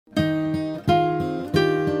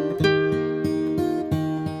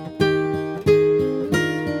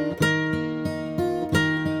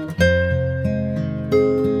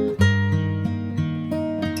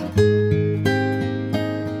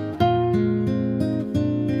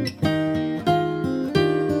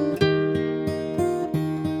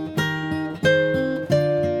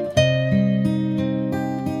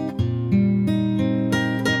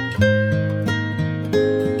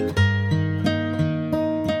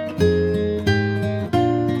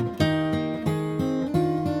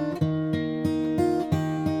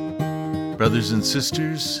Brothers and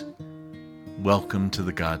sisters, welcome to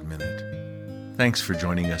the God Minute. Thanks for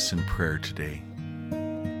joining us in prayer today.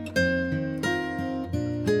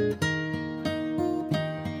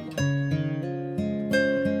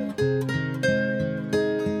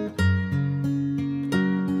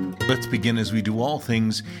 Let's begin as we do all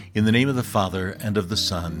things in the name of the Father, and of the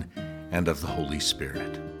Son, and of the Holy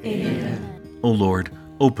Spirit. Amen. O Lord,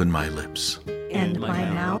 open my lips, And my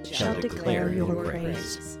mouth shall declare your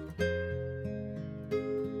praise.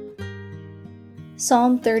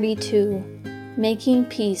 Psalm 32, Making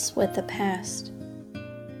Peace with the Past.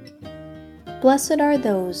 Blessed are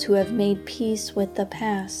those who have made peace with the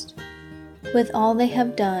past, with all they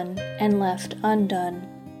have done and left undone.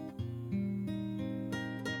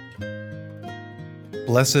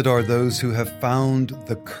 Blessed are those who have found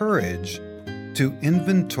the courage to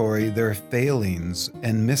inventory their failings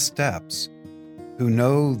and missteps, who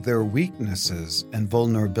know their weaknesses and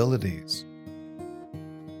vulnerabilities.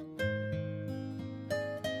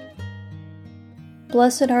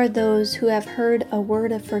 Blessed are those who have heard a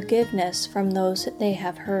word of forgiveness from those that they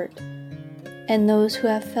have hurt, and those who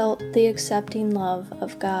have felt the accepting love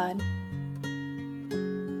of God.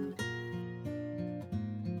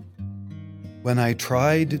 When I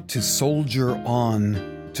tried to soldier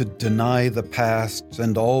on to deny the past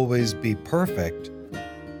and always be perfect,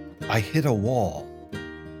 I hit a wall.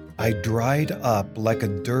 I dried up like a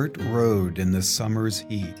dirt road in the summer's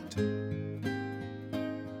heat.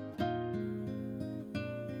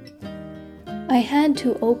 I had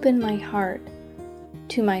to open my heart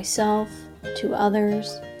to myself, to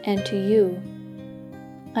others, and to you.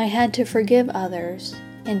 I had to forgive others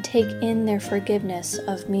and take in their forgiveness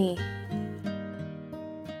of me.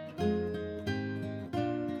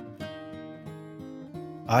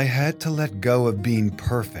 I had to let go of being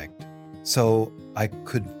perfect so I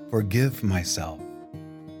could forgive myself.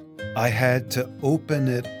 I had to open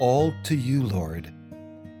it all to you, Lord,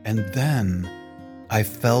 and then I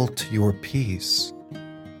felt your peace.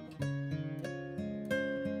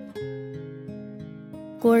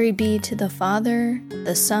 Glory be to the Father,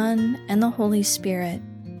 the Son, and the Holy Spirit.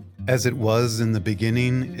 As it was in the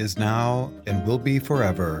beginning, is now, and will be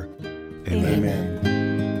forever. Amen.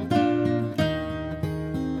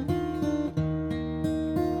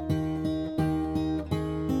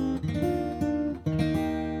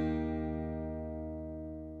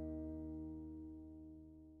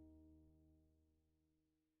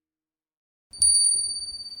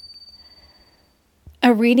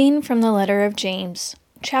 A reading from the letter of James,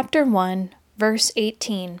 chapter 1, verse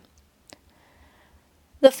 18.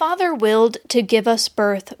 The Father willed to give us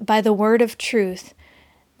birth by the word of truth,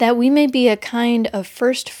 that we may be a kind of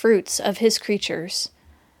first fruits of his creatures.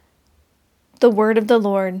 The word of the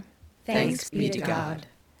Lord. Thanks be to God.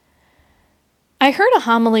 I heard a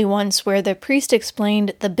homily once where the priest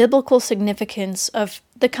explained the biblical significance of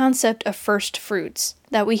the concept of first fruits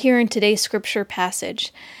that we hear in today's scripture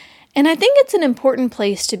passage. And I think it's an important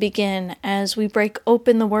place to begin as we break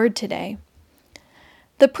open the Word today.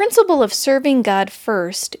 The principle of serving God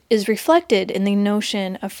first is reflected in the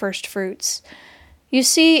notion of first fruits. You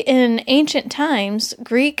see, in ancient times,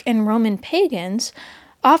 Greek and Roman pagans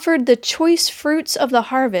offered the choice fruits of the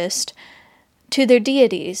harvest to their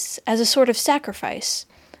deities as a sort of sacrifice,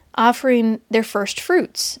 offering their first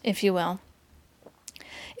fruits, if you will.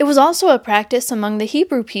 It was also a practice among the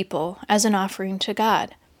Hebrew people as an offering to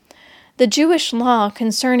God. The Jewish law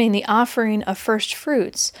concerning the offering of first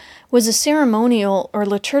fruits was a ceremonial or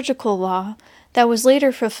liturgical law that was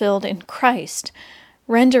later fulfilled in Christ,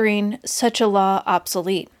 rendering such a law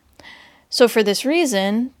obsolete. So for this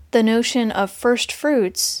reason, the notion of first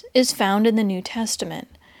fruits is found in the New Testament.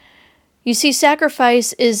 You see,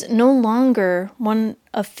 sacrifice is no longer one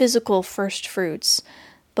of physical first fruits,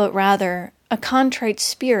 but rather a contrite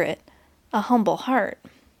spirit, a humble heart.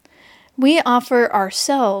 We offer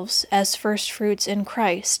ourselves as first fruits in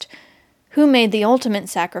Christ, who made the ultimate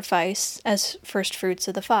sacrifice as first fruits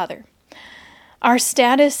of the Father. Our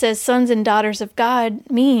status as sons and daughters of God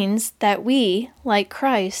means that we, like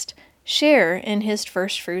Christ, share in his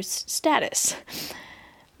first fruits status.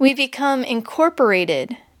 We become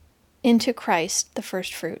incorporated into Christ, the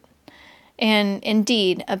first fruit, and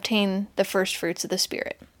indeed obtain the first fruits of the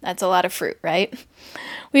Spirit. That's a lot of fruit, right?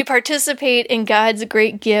 We participate in God's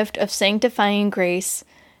great gift of sanctifying grace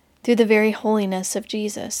through the very holiness of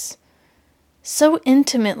Jesus. So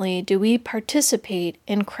intimately do we participate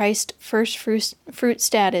in Christ's first fruit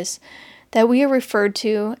status that we are referred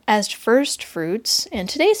to as first fruits in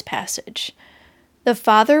today's passage. The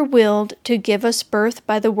Father willed to give us birth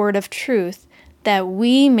by the word of truth, that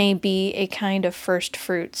we may be a kind of first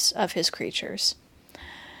fruits of his creatures.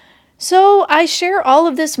 So I share all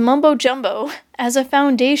of this mumbo-jumbo as a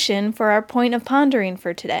foundation for our point of pondering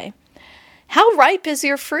for today. How ripe is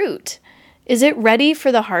your fruit? Is it ready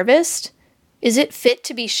for the harvest? Is it fit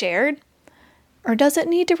to be shared? Or does it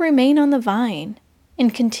need to remain on the vine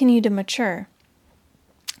and continue to mature?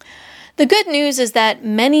 The good news is that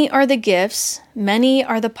many are the gifts, many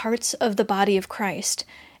are the parts of the body of Christ,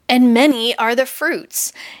 and many are the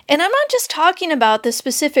fruits. And I'm not just talking about the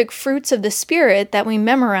specific fruits of the Spirit that we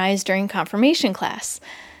memorize during confirmation class.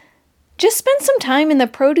 Just spend some time in the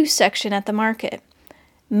produce section at the market.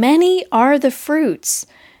 Many are the fruits,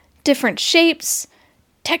 different shapes,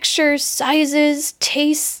 textures, sizes,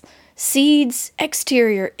 tastes, seeds,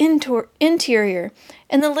 exterior, interior,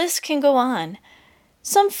 and the list can go on.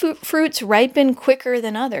 Some fruits ripen quicker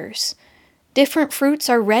than others. Different fruits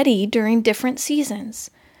are ready during different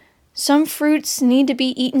seasons. Some fruits need to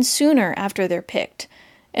be eaten sooner after they're picked,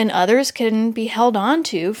 and others can be held on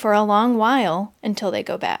to for a long while until they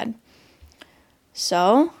go bad.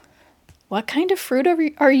 So, what kind of fruit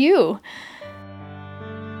are you?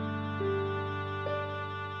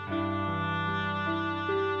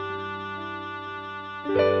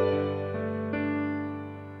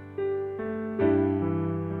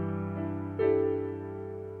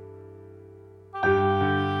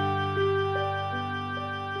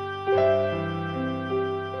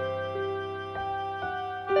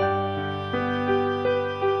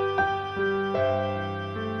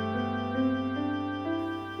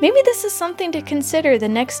 Maybe this is something to consider the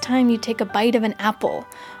next time you take a bite of an apple,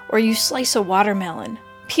 or you slice a watermelon,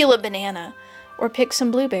 peel a banana, or pick some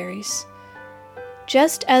blueberries.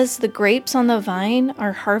 Just as the grapes on the vine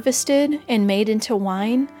are harvested and made into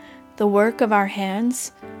wine, the work of our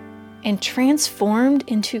hands, and transformed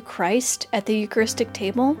into Christ at the Eucharistic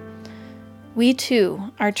table, we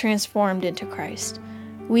too are transformed into Christ.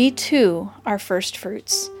 We too are first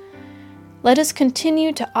fruits. Let us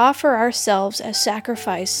continue to offer ourselves as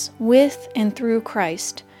sacrifice with and through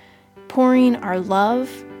Christ, pouring our love,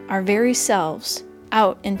 our very selves,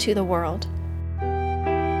 out into the world.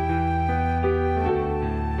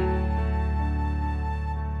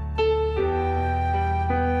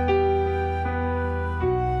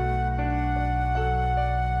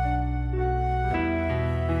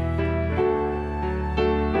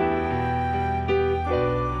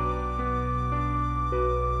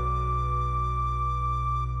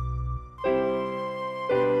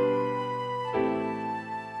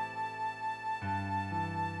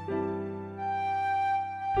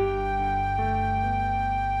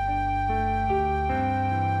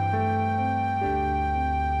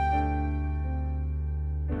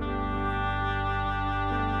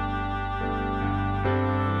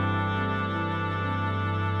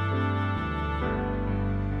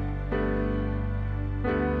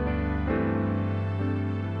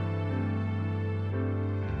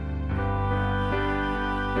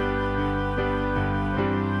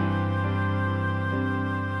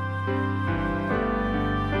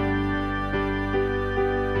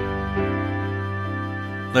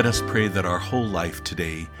 Let us pray that our whole life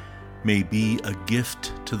today may be a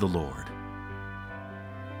gift to the Lord.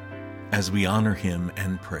 As we honor him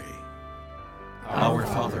and pray. Our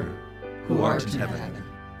Father, who art in heaven,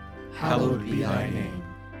 hallowed be thy name.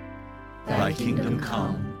 Thy kingdom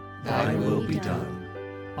come, thy will be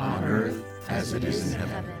done, on earth as it is in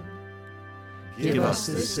heaven. Give us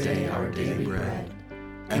this day our daily bread,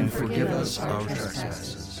 and forgive us our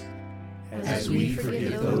trespasses, as we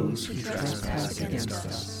forgive those who trespass against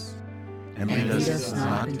us. And lead us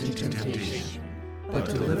not into temptation, but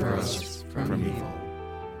deliver us from evil.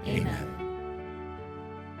 Amen.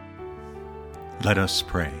 Let us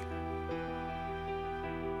pray.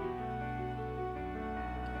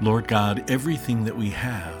 Lord God, everything that we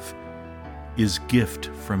have is gift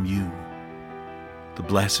from you. The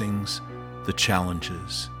blessings, the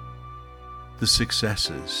challenges, the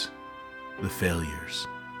successes, the failures.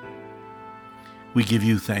 We give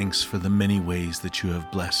you thanks for the many ways that you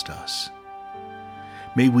have blessed us.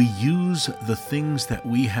 May we use the things that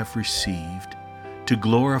we have received to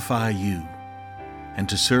glorify you and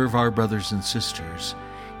to serve our brothers and sisters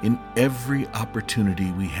in every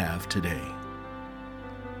opportunity we have today.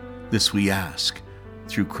 This we ask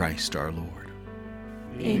through Christ our Lord.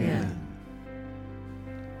 Amen.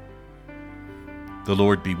 The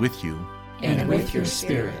Lord be with you. And with your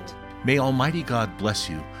spirit. May Almighty God bless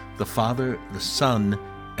you, the Father, the Son,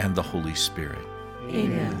 and the Holy Spirit.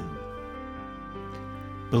 Amen.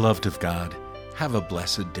 Beloved of God, have a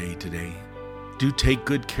blessed day today. Do take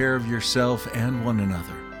good care of yourself and one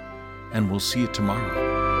another, and we'll see you tomorrow.